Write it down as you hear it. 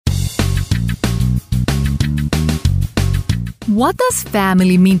What does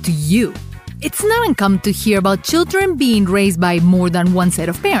family mean to you? It's not uncommon to hear about children being raised by more than one set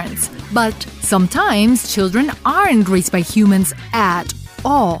of parents, but sometimes children aren't raised by humans at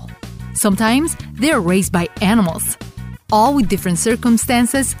all. Sometimes they're raised by animals. All with different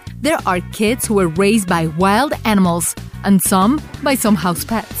circumstances, there are kids who were raised by wild animals and some by some house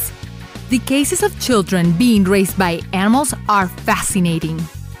pets. The cases of children being raised by animals are fascinating.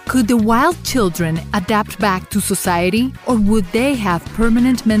 Could the wild children adapt back to society, or would they have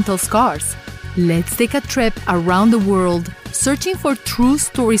permanent mental scars? Let's take a trip around the world searching for true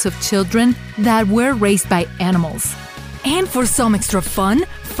stories of children that were raised by animals. And for some extra fun,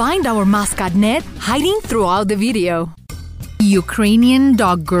 find our mascot Ned hiding throughout the video. Ukrainian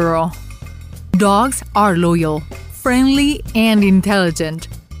dog girl. Dogs are loyal, friendly, and intelligent.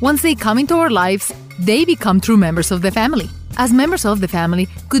 Once they come into our lives, they become true members of the family. As members of the family,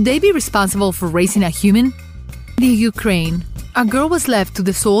 could they be responsible for raising a human? The Ukraine. A girl was left to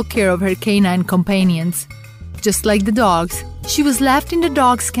the sole care of her canine companions. Just like the dogs, she was left in the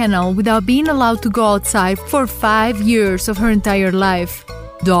dog's kennel without being allowed to go outside for 5 years of her entire life.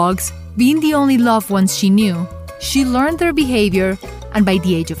 Dogs, being the only loved ones she knew, she learned their behavior, and by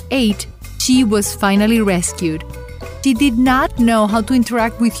the age of 8, she was finally rescued. She did not know how to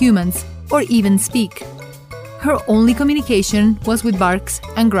interact with humans or even speak. Her only communication was with barks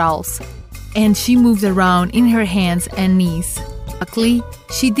and growls, and she moved around in her hands and knees. Luckily,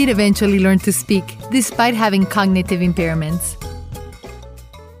 she did eventually learn to speak, despite having cognitive impairments.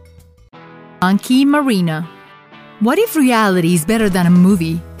 Monkey Marina. What if reality is better than a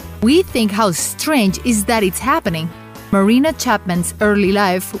movie? We think how strange is that it's happening. Marina Chapman's early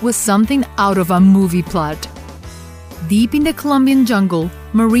life was something out of a movie plot. Deep in the Colombian jungle,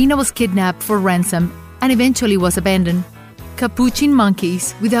 Marina was kidnapped for ransom and eventually was abandoned. Capuchin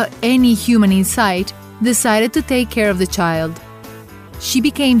monkeys, without any human in sight, decided to take care of the child. She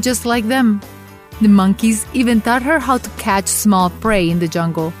became just like them. The monkeys even taught her how to catch small prey in the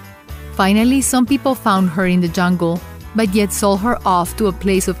jungle. Finally, some people found her in the jungle, but yet sold her off to a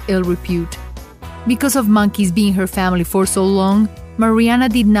place of ill repute. Because of monkeys being her family for so long, Mariana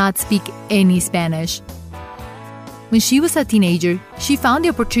did not speak any Spanish. When she was a teenager, she found the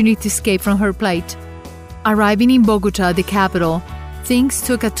opportunity to escape from her plight. Arriving in Bogota, the capital, things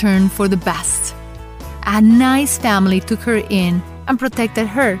took a turn for the best. A nice family took her in and protected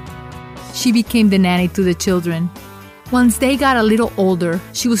her. She became the nanny to the children. Once they got a little older,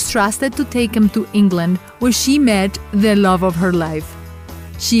 she was trusted to take them to England, where she met the love of her life.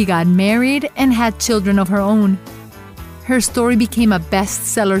 She got married and had children of her own. Her story became a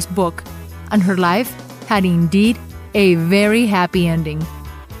bestseller's book, and her life had indeed a very happy ending.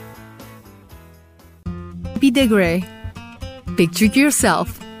 Tippi de Grey. Picture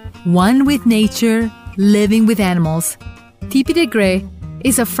yourself, one with nature, living with animals. Tippi de Grey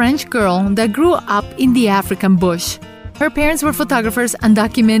is a French girl that grew up in the African bush. Her parents were photographers and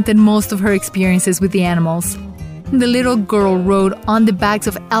documented most of her experiences with the animals. The little girl rode on the backs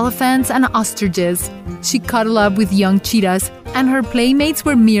of elephants and ostriches. She cuddled up with young cheetahs, and her playmates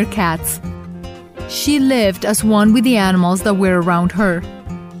were meerkats. She lived as one with the animals that were around her,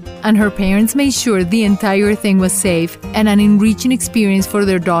 and her parents made sure the entire thing was safe and an enriching experience for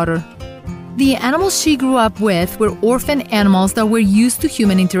their daughter. The animals she grew up with were orphan animals that were used to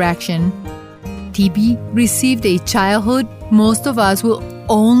human interaction. Tippi received a childhood most of us will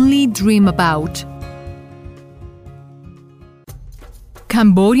only dream about.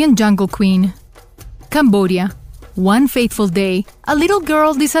 Cambodian Jungle Queen. Cambodia. One fateful day, a little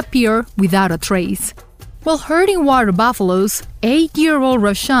girl disappeared without a trace. While herding water buffaloes, 8-year-old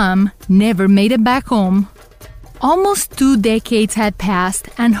Rasham never made it back home. Almost 2 decades had passed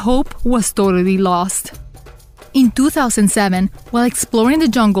and hope was totally lost. In 2007, while exploring the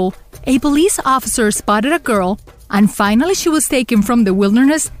jungle, a police officer spotted a girl, and finally she was taken from the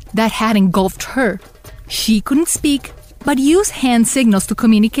wilderness that had engulfed her. She couldn't speak, but used hand signals to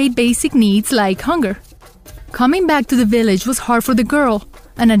communicate basic needs like hunger. Coming back to the village was hard for the girl,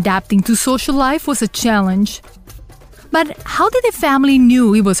 and adapting to social life was a challenge. But how did the family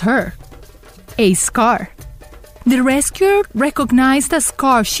knew it was her? A scar. The rescuer recognized a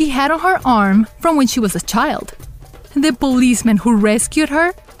scar she had on her arm from when she was a child. The policeman who rescued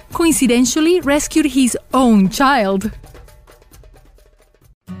her coincidentally rescued his own child.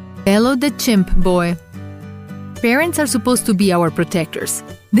 Bello the Chimp Boy. Parents are supposed to be our protectors.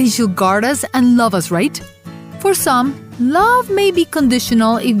 They should guard us and love us, right? For some, love may be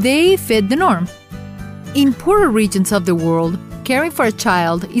conditional if they fit the norm. In poorer regions of the world, caring for a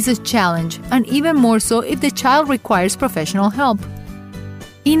child is a challenge, and even more so if the child requires professional help.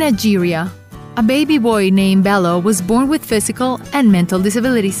 In Nigeria, A baby boy named Bello was born with physical and mental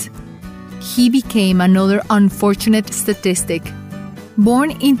disabilities. He became another unfortunate statistic. Born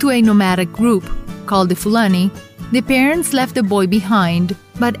into a nomadic group called the Fulani, the parents left the boy behind,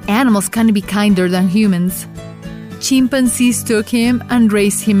 but animals can be kinder than humans. Chimpanzees took him and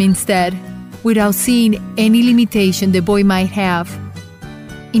raised him instead, without seeing any limitation the boy might have.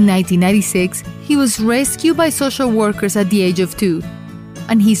 In 1996, he was rescued by social workers at the age of 2,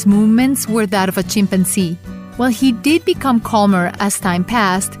 and his movements were that of a chimpanzee. While he did become calmer as time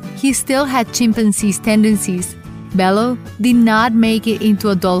passed, he still had chimpanzee's tendencies. Bello did not make it into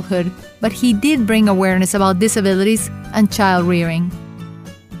adulthood, but he did bring awareness about disabilities and child rearing.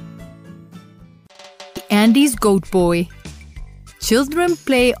 Andy's Goat Boy. Children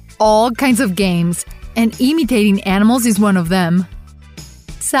play all kinds of games, and imitating animals is one of them.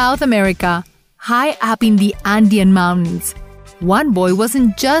 South America, high up in the Andean mountains, one boy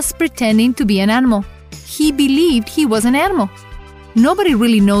wasn't just pretending to be an animal. He believed he was an animal. Nobody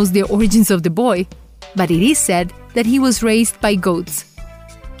really knows the origins of the boy, but it is said that he was raised by goats.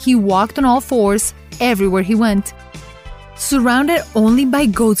 He walked on all fours everywhere he went. Surrounded only by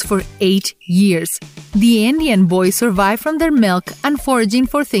goats for 8 years, the Indian boy survived from their milk and foraging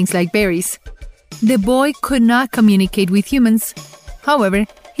for things like berries. The boy could not communicate with humans. However,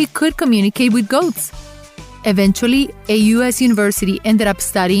 he could communicate with goats. Eventually, a U.S. university ended up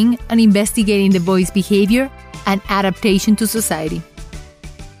studying and investigating the boy's behavior and adaptation to society.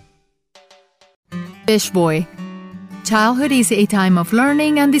 Fish Boy. Childhood is a time of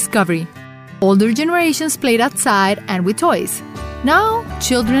learning and discovery. Older generations played outside and with toys. Now,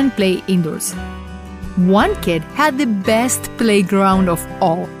 children play indoors. One kid had the best playground of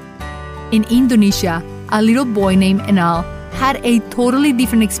all. In Indonesia, a little boy named Enal had a totally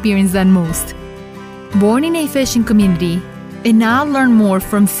different experience than most. Born in a fishing community, Enal learned more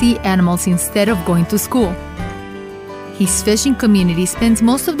from sea animals instead of going to school. His fishing community spends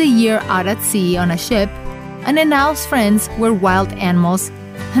most of the year out at sea on a ship, and Enal's friends were wild animals,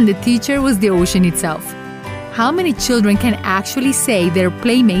 and the teacher was the ocean itself. How many children can actually say their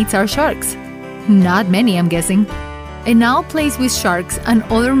playmates are sharks? Not many, I'm guessing. Enal plays with sharks and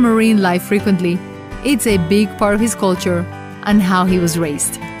other marine life frequently. It's a big part of his culture and how he was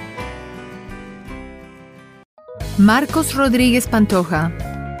raised. Marcos Rodriguez Pantoja.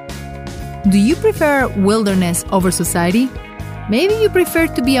 Do you prefer wilderness over society? Maybe you prefer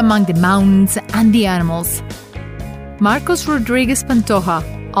to be among the mountains and the animals. Marcos Rodriguez Pantoja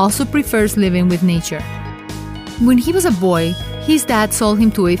also prefers living with nature. When he was a boy, his dad sold him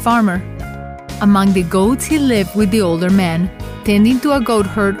to a farmer. Among the goats, he lived with the older man, tending to a goat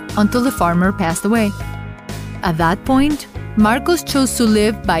herd until the farmer passed away. At that point, Marcos chose to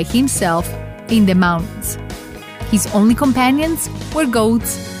live by himself in the mountains. His only companions were goats,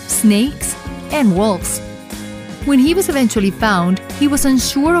 snakes, and wolves. When he was eventually found, he was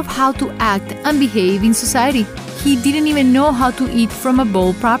unsure of how to act and behave in society. He didn't even know how to eat from a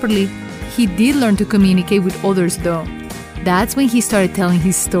bowl properly. He did learn to communicate with others, though. That's when he started telling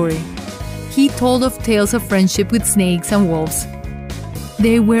his story. He told of tales of friendship with snakes and wolves.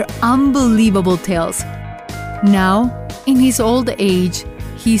 They were unbelievable tales. Now, in his old age,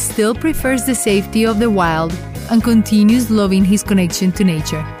 he still prefers the safety of the wild and continues loving his connection to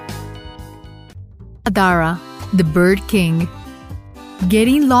nature. Adara, the Bird King.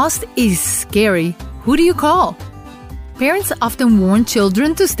 Getting lost is scary. Who do you call? Parents often warn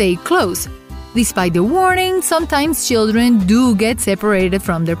children to stay close. Despite the warning, sometimes children do get separated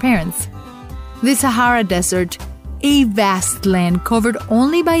from their parents. The Sahara Desert, a vast land covered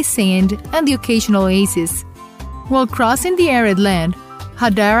only by sand and the occasional oasis. While crossing the arid land,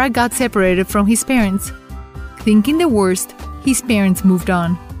 Hadara got separated from his parents. Thinking the worst, his parents moved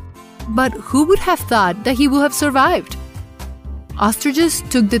on. But who would have thought that he would have survived? Ostriches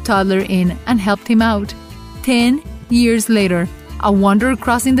took the toddler in and helped him out. 10 years later, a wanderer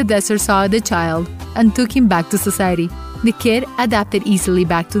crossing the desert saw the child and took him back to society. The kid adapted easily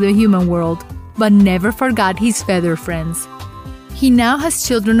back to the human world, but never forgot his feather friends. He now has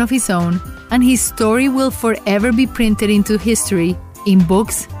children of his own, and his story will forever be printed into history in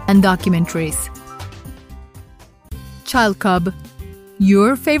books and documentaries. Child Cub.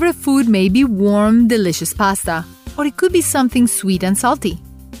 Your favorite food may be warm, delicious pasta, or it could be something sweet and salty.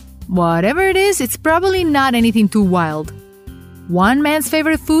 Whatever it is, it's probably not anything too wild. One man's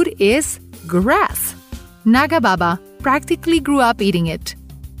favorite food is grass. Naga Baba practically grew up eating it.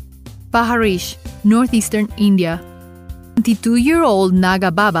 Paharish, northeastern India. 22-year-old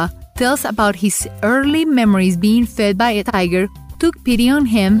Naga Baba tells about his early memories being fed by a tiger, took pity on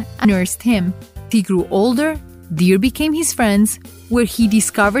him, and nursed him. He grew older, deer became his friends, where he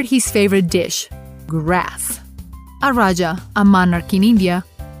discovered his favorite dish, grass. A Raja, a monarch in India,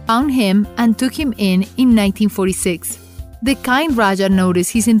 found him and took him in 1946. The kind Raja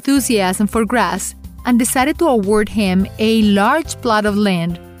noticed his enthusiasm for grass and decided to award him a large plot of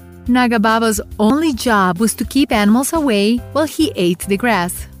land. Nagababa's only job was to keep animals away while he ate the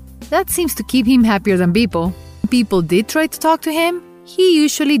grass. That seems to keep him happier than people. When people did try to talk to him, he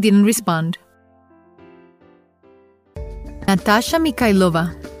usually didn't respond. Natasha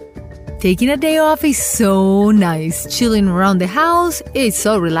Mikhailova. Taking a day off is so nice. Chilling around the house is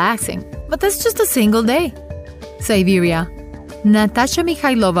so relaxing. But that's just a single day. Siberia. Natasha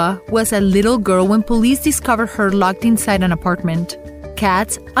Mikhailova was a little girl when police discovered her locked inside an apartment.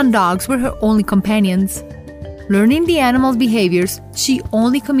 Cats and dogs were her only companions. Learning the animals' behaviors, she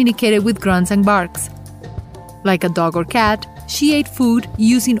only communicated with grunts and barks. Like a dog or cat, she ate food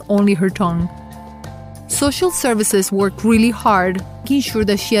using only her tongue. Social services worked really hard, making sure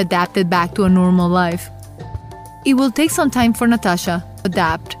that she adapted back to a normal life. It will take some time for Natasha to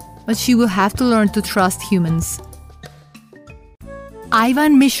adapt, but she will have to learn to trust humans.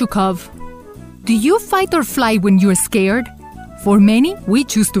 Ivan Mishukov. Do you fight or flight when you're scared? For many, we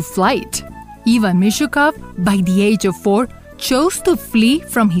choose to fight. Ivan Mishukov, by the age of 4, chose to flee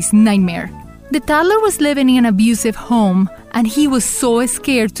from his nightmare. The toddler was living in an abusive home, and he was so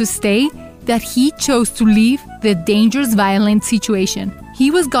scared to stay that he chose to leave the dangerous, violent situation.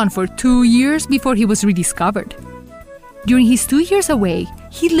 He was gone for 2 years before he was rediscovered. During his 2 years away,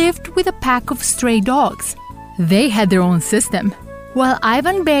 he lived with a pack of stray dogs. They had their own system. While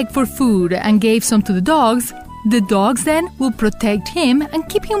Ivan begged for food and gave some to the dogs then would protect him and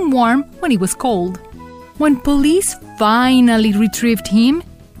keep him warm when it was cold. When police finally retrieved him,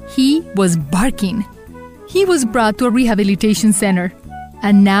 he was barking. He was brought to a rehabilitation center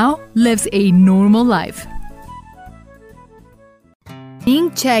and now lives a normal life.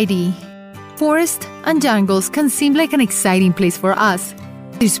 Ning Chairi. Forests and jungles can seem like an exciting place for us.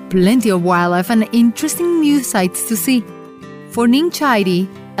 There's plenty of wildlife and interesting new sights to see. For Ning Chairi,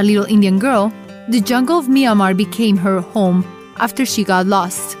 a little Indian girl, the jungle of Myanmar became her home after she got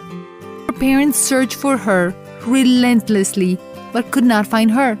lost. Her parents searched for her relentlessly but could not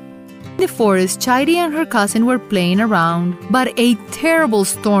find her. In the forest, Chairi and her cousin were playing around, but a terrible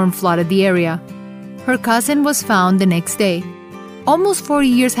storm flooded the area. Her cousin was found the next day. Almost 40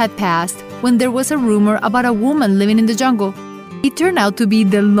 years had passed when there was a rumor about a woman living in the jungle. It turned out to be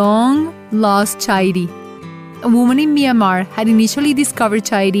the long-lost Chairi. A woman in Myanmar had initially discovered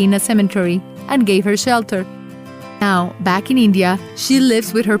Chairi in a cemetery and gave her shelter. Now, back in India, she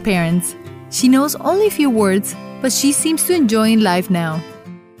lives with her parents. She knows only a few words, but she seems to enjoy life now.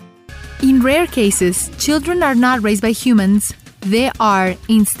 In rare cases, children are not raised by humans. They are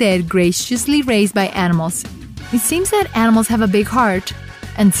instead graciously raised by animals. It seems that animals have a big heart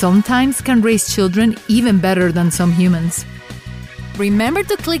and sometimes can raise children even better than some humans. Remember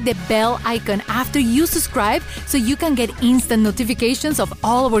to click the bell icon after you subscribe so you can get instant notifications of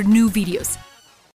all our new videos.